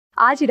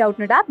आज ही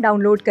Doubtnut app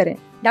download करें।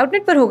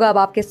 डाउटनट पर होगा अब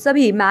आपके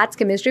सभी मैथ्स,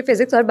 केमिस्ट्री,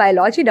 फिजिक्स और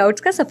बायोलॉजी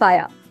डाउट्स का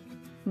सफाया।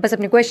 बस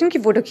अपने क्वेश्चन की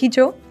फोटो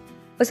खींचो,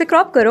 उसे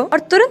क्रॉप करो और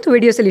तुरंत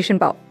वीडियो सॉल्यूशन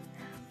पाओ।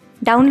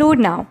 Download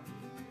now.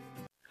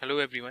 Hello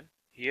everyone,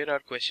 here our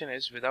question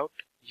is,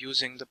 without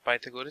using the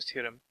Pythagoras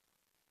theorem,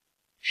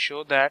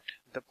 show that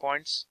the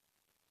points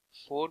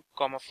 4,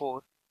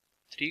 4,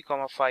 3,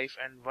 5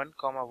 and 1,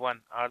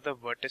 1 are the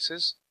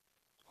vertices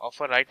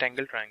of a right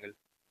angle triangle.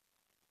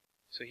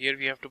 So here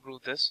we have to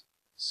prove this.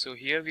 So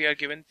here we are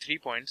given 3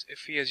 points.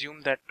 If we assume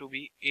that to be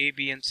A,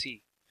 B and C,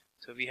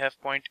 so we have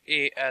point A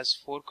as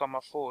 4,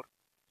 4,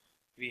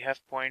 we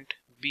have point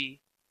B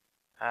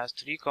as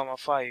 3,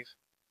 5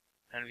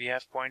 and we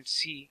have point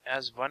C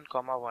as 1,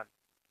 1.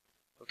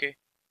 Okay,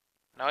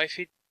 now if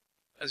we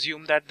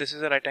assume that this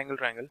is a right angle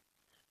triangle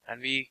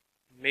and we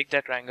make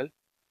that triangle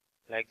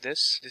like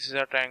this is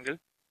our triangle,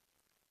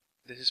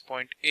 this is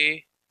point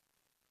A,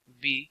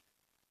 B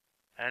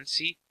and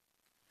C.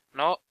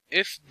 Now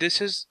if this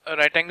is a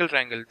right angle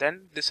triangle, then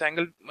this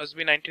angle must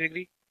be 90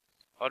 degree,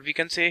 or we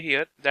can say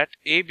here that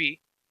AB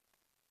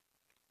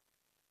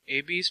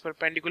is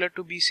perpendicular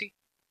to BC.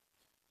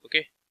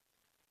 Okay,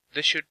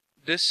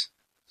 this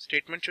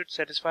statement should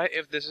satisfy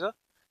if this is a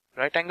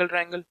right angle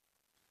triangle.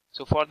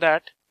 So for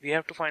that we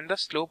have to find the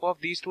slope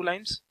of these two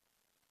lines.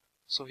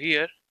 So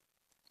here,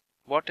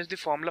 what is the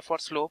formula for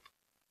slope?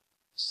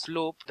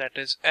 Slope, that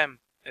is m,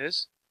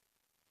 is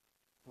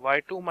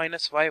y2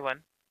 minus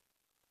y1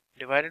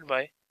 divided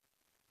by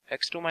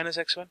x2 minus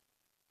x1.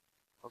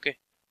 Okay,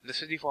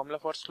 this is the formula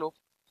for slope.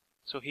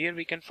 So here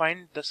we can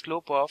find the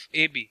slope of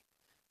AB,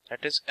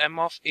 that is m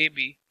of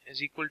AB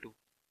is equal to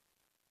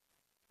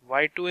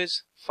y2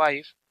 is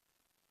 5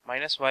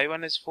 minus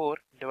y1 is 4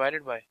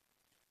 divided by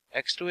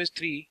x2 is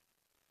 3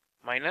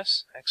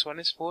 minus x1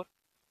 is 4.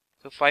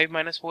 So 5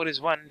 minus 4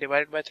 is 1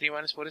 divided by 3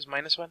 minus 4 is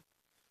minus 1.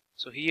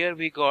 So here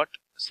we got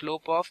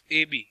slope of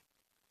AB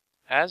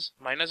as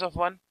minus of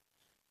 1.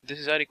 This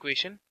is our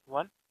equation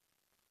 1.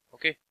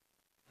 Okay.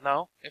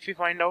 Now if we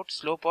find out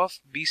slope of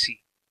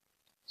BC,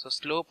 so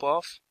slope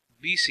of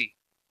BC,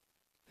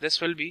 this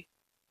will be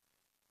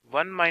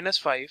 1 minus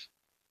 5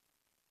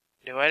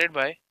 divided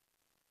by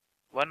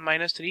 1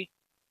 minus 3.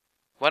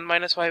 1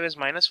 minus 5 is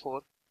minus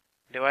 4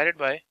 divided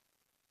by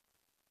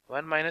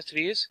 1 minus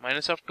 3 is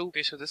minus of 2.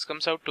 Okay, so this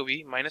comes out to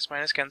be minus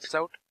cancels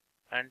out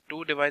and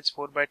 2 divides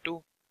 4 by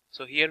 2.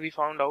 So here we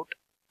found out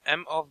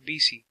m of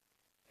BC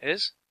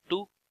is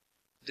 2.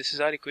 This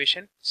is our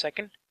equation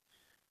second.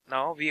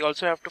 Now we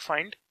also have to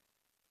find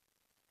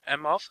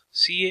m of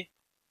CA,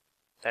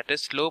 that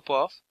is slope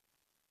of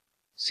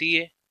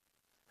CA,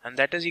 and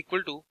that is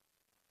equal to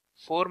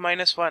 4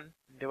 minus 1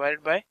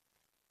 divided by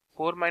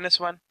 4 minus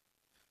 1.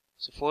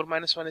 So 4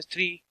 minus 1 is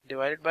 3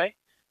 divided by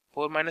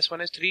 4 minus 1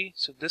 is 3.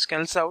 So this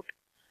cancels out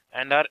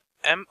and our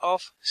m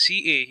of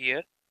CA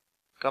here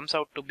comes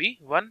out to be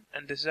 1,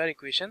 and this is our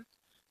equation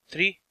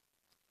 3.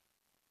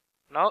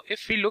 Now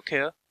if we look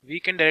here, we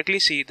can directly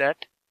see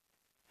that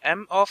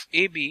m of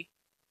AB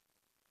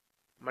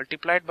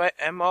multiplied by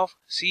m of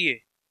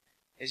CA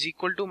is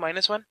equal to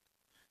minus 1,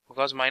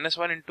 because minus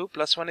 1 into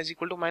plus 1 is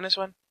equal to minus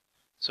 1.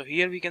 So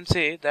here we can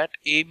say that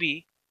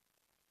AB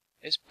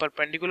is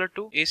perpendicular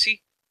to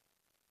AC.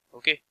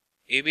 Okay,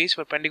 AB is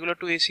perpendicular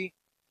to AC.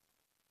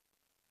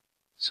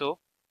 So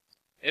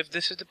if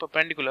this is the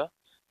perpendicular,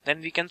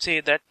 then we can say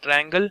that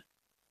triangle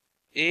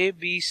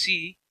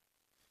ABC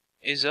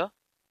is a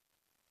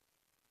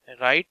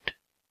right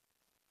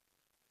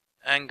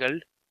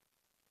angled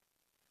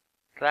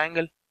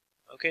triangle.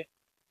 Okay,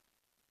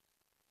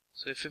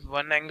 so if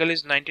one angle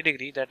is 90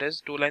 degree, that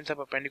is two lines are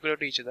perpendicular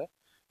to each other,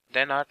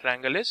 then our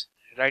triangle is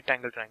right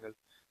angle triangle.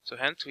 So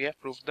hence we have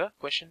proved the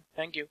question.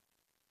 Thank you.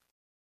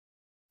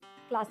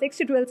 Class 6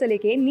 से 12 से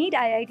लेके NEET,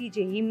 IIT,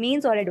 JEE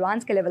mains और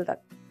advance के level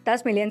तक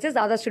 10 million से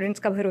ज्यादा students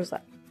का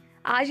भरोसा।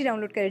 आज ही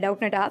डाउनलोड करें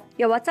डाउटनट ऐप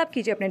या व्हाट्सएप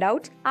कीजिए अपने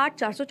डाउट्स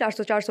 8400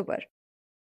 400 400 पर।